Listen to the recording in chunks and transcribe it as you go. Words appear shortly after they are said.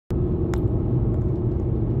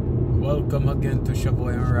Welcome again to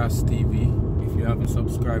Shavoy and Ras TV. If you haven't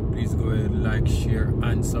subscribed, please go ahead, like, share,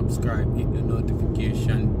 and subscribe. Hit the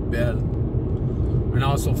notification bell. And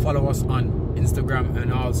also follow us on Instagram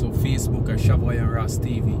and also Facebook at Shavoy and Ras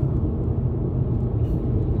TV.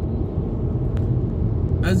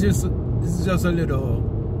 This is just a little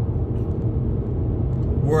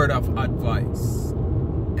word of advice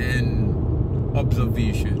and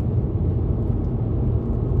observation.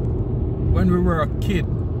 When we were a kid,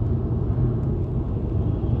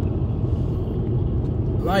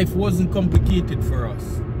 life wasn't complicated for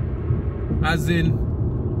us. As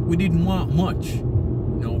in, we didn't want much.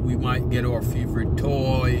 You know, we might get our favorite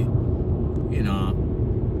toy, you know.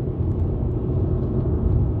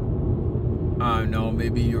 I don't know,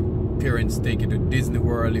 maybe your parents take you to Disney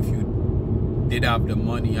World if you did have the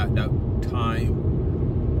money at that time.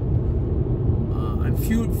 And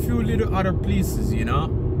few little other places, you know,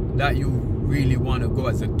 that you really want to go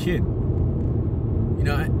as a kid. You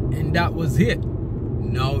know, and that was it.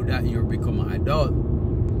 Now that you're become an adult,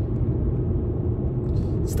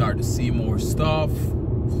 start to see more stuff,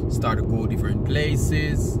 start to go different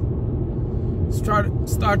places,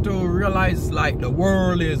 start to realize like the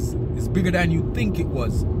world is bigger than you think it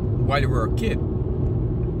was while you were a kid.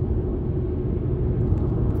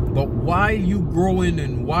 But while you growing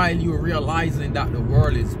and while you're realizing that the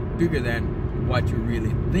world is bigger than what you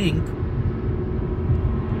really think,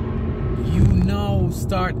 you now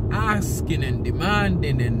start asking and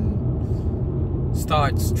demanding and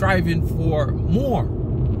start striving for more.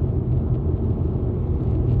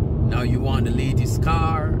 Now you want the latest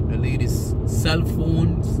car, the latest cell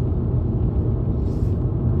phones.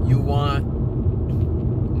 You want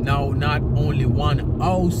now not only one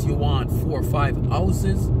house, you want 4 or 5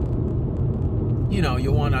 houses. You know,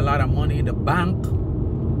 you want a lot of money in the bank.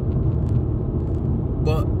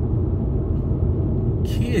 But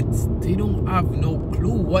kids, they don't have no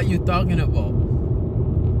clue what you're talking about.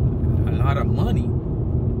 A lot of money.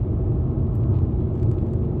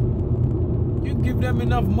 You give them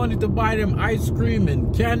enough money to buy them ice cream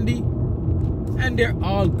and candy, and they're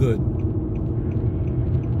all good.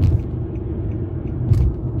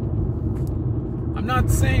 I'm not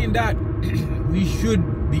saying that we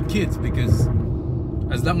should be kids, because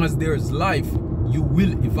as long as there's life, you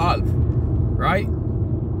will evolve, right?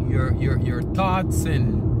 Your thoughts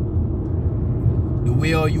and the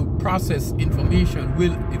way how you process information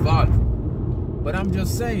will evolve. But I'm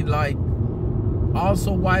just saying, like,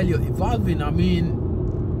 also while you're evolving, I mean,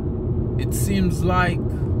 it seems like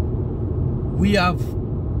we have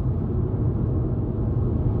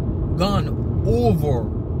gone over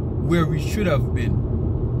where we should have been.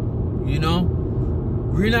 You know,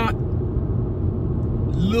 we're not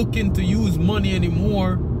looking to use money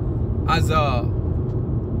anymore as a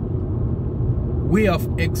way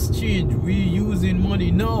of exchange. We're using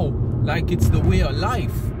money now like it's the way of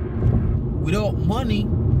life. Without money,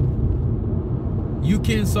 you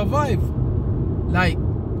can't survive. Like,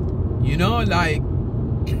 you know, like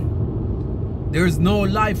there's no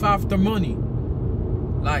life after money.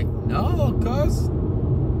 Like, no, cuz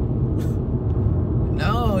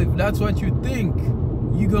no, if that's what you think,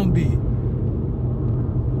 you're gonna be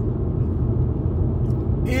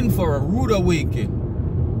in for a rude awakening.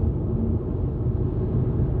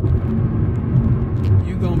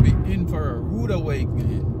 You're gonna be in for a rude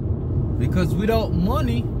awakening. Because without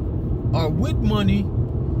money, or with money,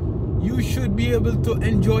 you should be able to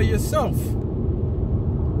enjoy yourself.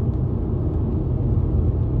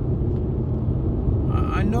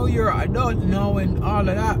 I know you're an adult now and all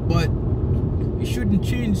of that, but it shouldn't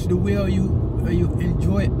change the way you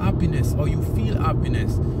enjoy happiness or you feel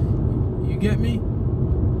happiness. You get me?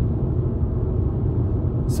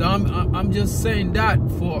 So I'm just saying that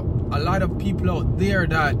for a lot of people out there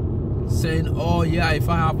that saying, oh yeah, if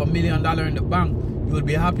I have $1 million in the bank, you will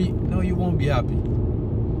be happy. No, you won't be happy.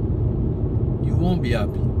 You won't be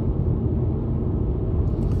happy.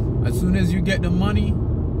 As soon as you get the money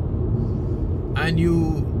and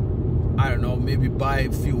you, I don't know, maybe buy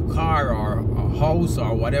a few car or a house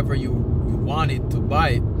or whatever you wanted to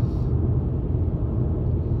buy,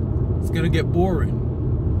 it's gonna get boring.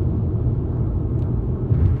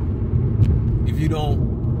 If you don't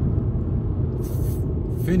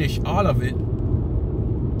finish all of it.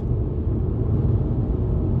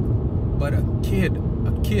 But a kid,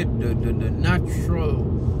 the natural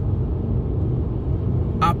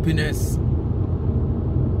happiness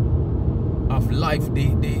of life,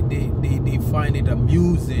 they find it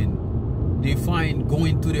amusing. They find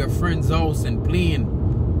going to their friend's house and playing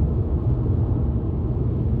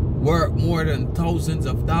worth more than thousands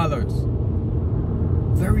of dollars.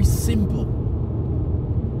 Very simple.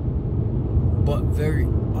 but very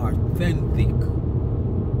authentic.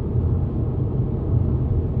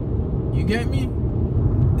 You get me?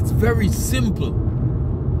 It's very simple,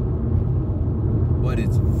 but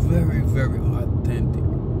it's very, very authentic.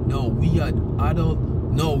 No, we are adult.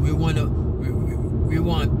 No, we want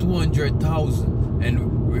 200,000, and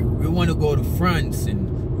we want to go to France,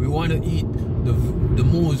 and we want to eat the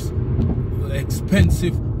most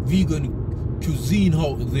expensive vegan cuisine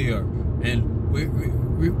out there, and we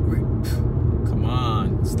come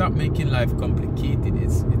on, stop making life complicated.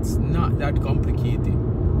 It's not that complicated.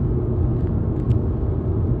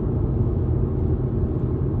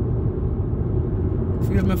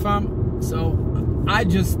 Feel me, fam? So I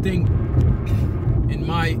just think, in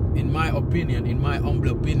my opinion, in my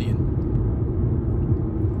humble opinion,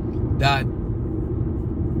 that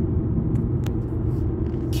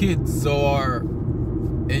kids are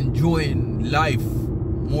enjoying life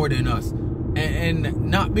more than us, and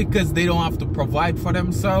not because they don't have to provide for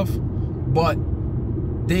themselves, but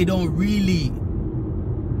they don't really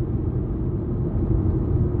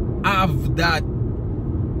have that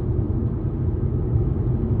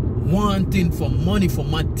wanting for money, for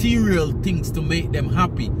material things to make them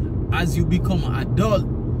happy. As you become an adult,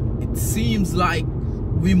 it seems like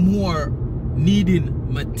we're more needing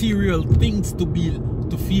material things to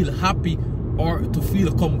feel happy or to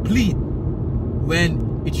feel complete, when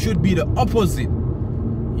it should be the opposite.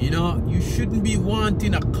 You know, you shouldn't be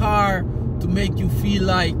wanting a car to make you feel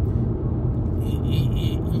like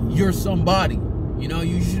you're somebody. You know,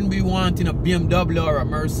 you shouldn't be wanting a BMW or a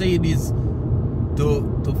Mercedes to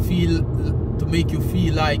make you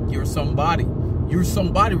feel like you're somebody. You're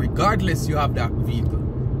somebody regardless you have that vehicle.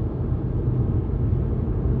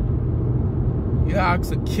 You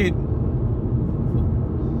ask a kid, a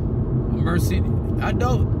Mercedes,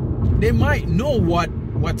 they might know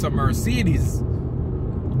what's a Mercedes.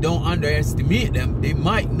 Don't underestimate them. They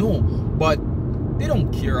might know, but they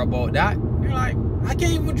don't care about that. You're like, I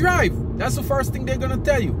can't even drive. That's the first thing they're gonna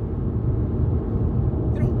tell you.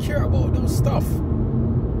 They don't care about them stuff.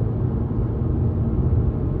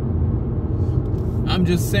 I'm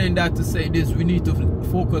just saying that to say this: we need to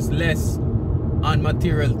focus less on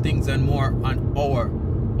material things and more on our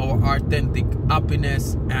authentic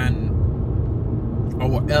happiness and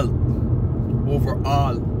our health over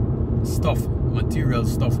all stuff, material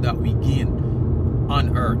stuff that we gain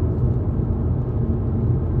on earth.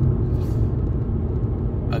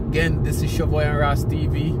 Again, this is Shavoy and Ras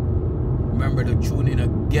TV. Remember to tune in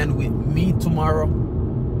again with me tomorrow.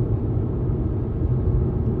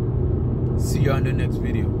 See you on the next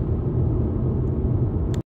video.